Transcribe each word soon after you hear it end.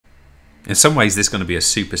In some ways, this is going to be a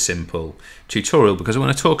super simple tutorial because I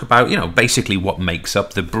want to talk about, basically what makes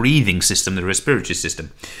up the breathing system, the respiratory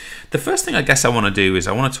system. The first thing I guess I want to do is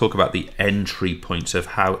I want to talk about the entry points of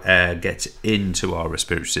how air gets into our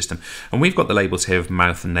respiratory system. And we've got the labels here of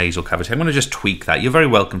mouth and nasal cavity. I'm going to just tweak that. You're very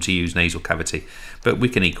welcome to use nasal cavity, but we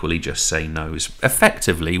can equally just say nose.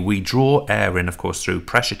 Effectively, we draw air in, of course, through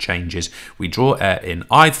pressure changes. We draw air in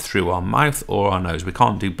either through our mouth or our nose. We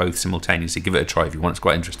can't do both simultaneously. Give it a try if you want. It's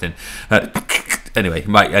quite interesting. Anyway, you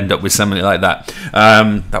might end up with something like that.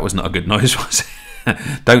 That was not a good noise, was it?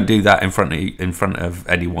 Don't do that in front of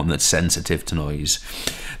anyone that's sensitive to noise.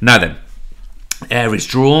 Now then, air is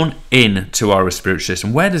drawn into our respiratory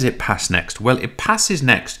system. Where does it pass next? Well, it passes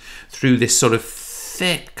next through this sort of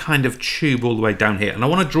thick kind of tube all the way down here. And I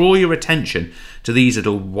want to draw your attention to these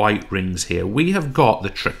little white rings here. We have got the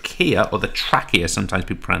trachea, or the trachea, sometimes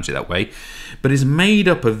people pronounce it that way, but is made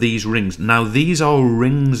up of these rings. Now, these are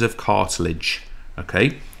rings of cartilage,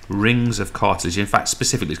 okay? Rings of cartilage. In fact,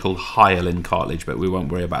 specifically it's called hyaline cartilage, but we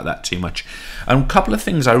won't worry about that too much. And a couple of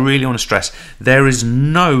things I really want to stress. There is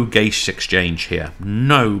no gaseous exchange here.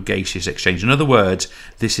 No gaseous exchange. In other words,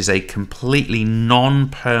 this is a completely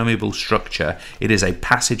non-permeable structure. It is a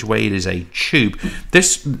passageway. It is a tube.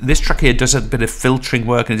 This trachea does a bit of filtering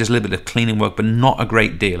work and it does a little bit of cleaning work, but not a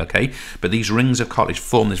great deal, okay? But these rings of cartilage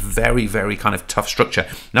form this very, very kind of tough structure.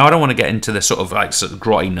 Now, I don't want to get into the sort of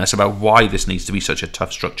grottiness about why this needs to be such a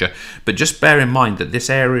tough structure. But just bear in mind that this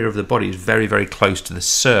area of the body is very, very close to the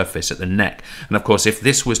surface at the neck. And of course, if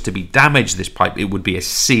this was to be damaged, this pipe, it would be a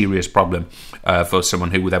serious problem for someone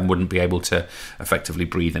who then wouldn't be able to effectively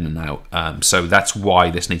breathe in and out. So that's why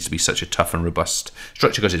this needs to be such a tough and robust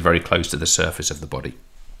structure, because it's very close to the surface of the body.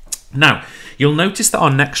 Now, you'll notice that our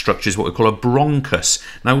next structure is what we call a bronchus.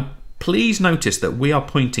 Now, please notice that we are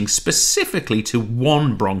pointing specifically to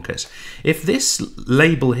one bronchus. If this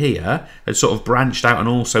label here had sort of branched out and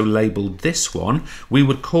also labelled this one, we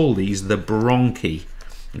would call these the bronchi.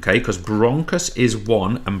 Okay, because bronchus is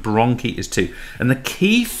 1 and bronchi is 2. And the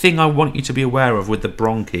key thing I want you to be aware of with the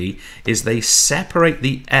bronchi is they separate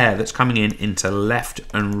the air that's coming in into left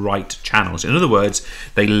and right channels. In other words,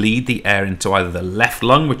 they lead the air into either the left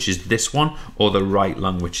lung, which is this one, or the right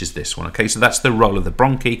lung, which is this one. Okay, so that's the role of the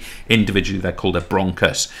bronchi. Individually, they're called a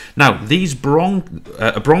bronchus. Now, these a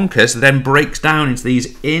bronchus then breaks down into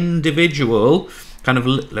these individual kind of,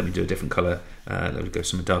 let me do a different colour. Let me go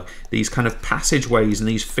somewhere dark. These kind of passageways and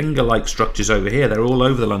these finger-like structures over here, they're all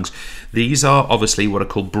over the lungs. These are obviously what are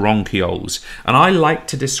called bronchioles. And I like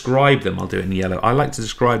to describe them, I'll do it in yellow, I like to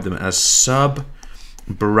describe them as sub-branches,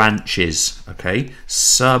 okay?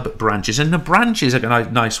 Sub-branches. And the branches are a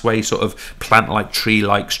nice way, sort of plant-like,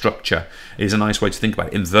 tree-like structure is a nice way to think about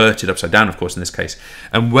it. Inverted upside down, of course, in this case.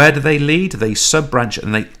 And where do they lead? They sub-branch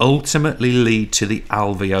and they ultimately lead to the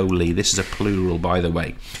alveoli. This is a plural, by the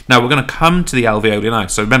way. Now, we're going to come to the alveoli now.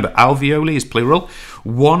 So remember, alveoli is plural.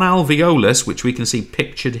 One alveolus, which we can see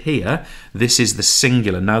pictured here, this is the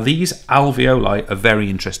singular. Now, these alveoli are very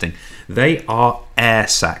interesting. They are air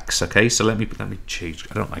sacs, okay? So let me choose.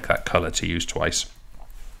 I don't like that colour to use twice.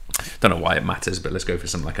 Don't know why it matters, but let's go for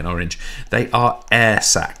something like an orange. They are air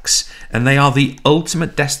sacs, and they are the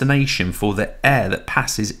ultimate destination for the air that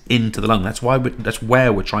passes into the lung. That's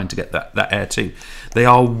where we're trying to get that air to. They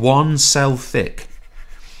are 1 cell thick.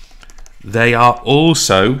 They are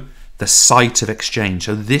also the site of exchange.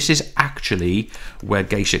 So this is actually where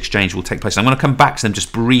gaseous exchange will take place. I'm going to come back to them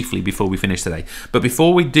just briefly before we finish today. But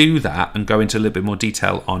before we do that and go into a little bit more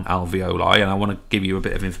detail on alveoli, and I want to give you a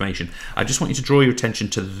bit of information, I just want you to draw your attention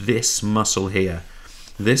to this muscle here.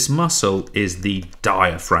 This muscle is the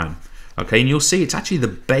diaphragm. Okay, and you'll see it's actually the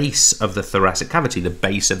base of the thoracic cavity, the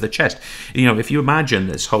base of the chest. You know, if you imagine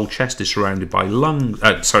this whole chest is surrounded by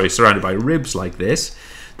surrounded by ribs like this,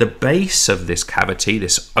 the base of this cavity,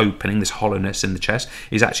 this opening, this hollowness in the chest,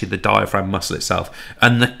 is actually the diaphragm muscle itself.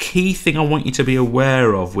 And the key thing I want you to be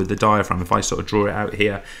aware of with the diaphragm, if I sort of draw it out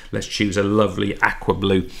here, let's choose a lovely aqua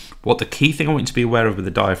blue. What the key thing I want you to be aware of with the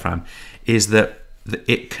diaphragm is that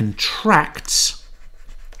it contracts,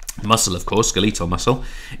 muscle of course, skeletal muscle,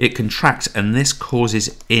 it contracts and this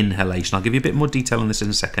causes inhalation. I'll give you a bit more detail on this in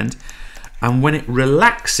a second. And when it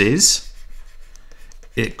relaxes,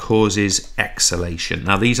 it causes exhalation.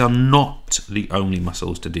 Now, these are not the only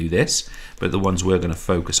muscles to do this, but the ones we're going to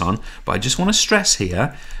focus on. But I just want to stress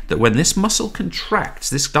here that when this muscle contracts,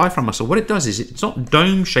 this diaphragm muscle, what it does is it's not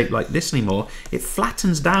dome-shaped like this anymore. It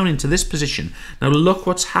flattens down into this position. Now, look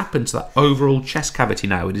what's happened to that overall chest cavity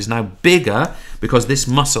now. It is now bigger because this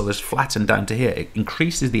muscle is flattened down to here. It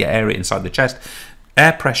increases the area inside the chest.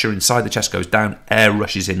 Air pressure inside the chest goes down. Air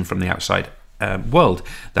rushes in from the outside. world.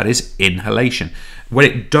 That is inhalation. When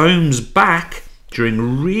it domes back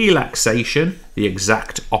during relaxation, the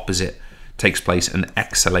exact opposite takes place, and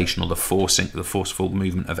exhalation, or the forceful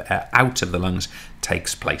movement of air out of the lungs,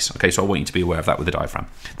 takes place. Okay, so I want you to be aware of that with the diaphragm.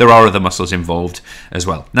 There are other muscles involved as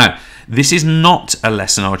well. Now, this is not a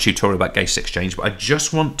lesson or a tutorial about gaseous exchange, but I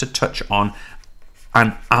just want to touch on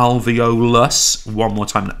an alveolus one more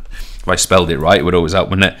time. If I spelled it right, it would always help,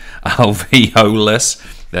 wouldn't it?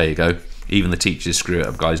 Alveolus. There you go. Even the teachers screw it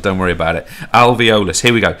up, guys. Don't worry about it. Alveolus.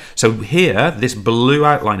 Here we go. So here, this blue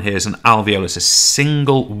outline here is an alveolus, a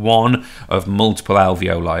single one of multiple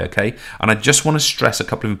alveoli, okay? And I just want to stress a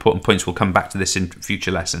couple of important points. We'll come back to this in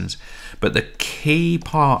future lessons. But the key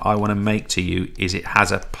part I want to make to you is it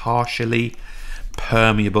has a partially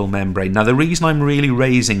permeable membrane. Now, the reason I'm really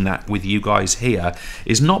raising that with you guys here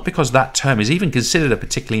is not because that term is even considered a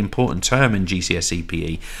particularly important term in GCSE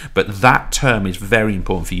PE, but that term is very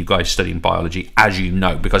important for you guys studying biology, as you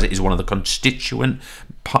know, because it is one of the constituent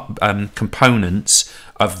components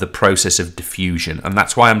of the process of diffusion, and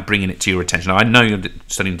that's why I'm bringing it to your attention. Now, I know you're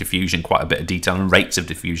studying diffusion, quite a bit of detail, and rates of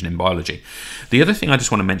diffusion in biology. The other thing I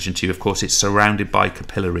just want to mention to you, of course, it's surrounded by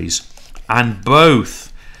capillaries, and both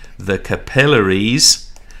the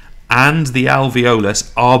capillaries and the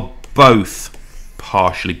alveolus are both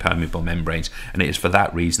partially permeable membranes, and it is for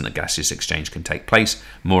that reason that gaseous exchange can take place,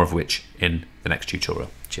 more of which in the next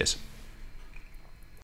tutorial. Cheers.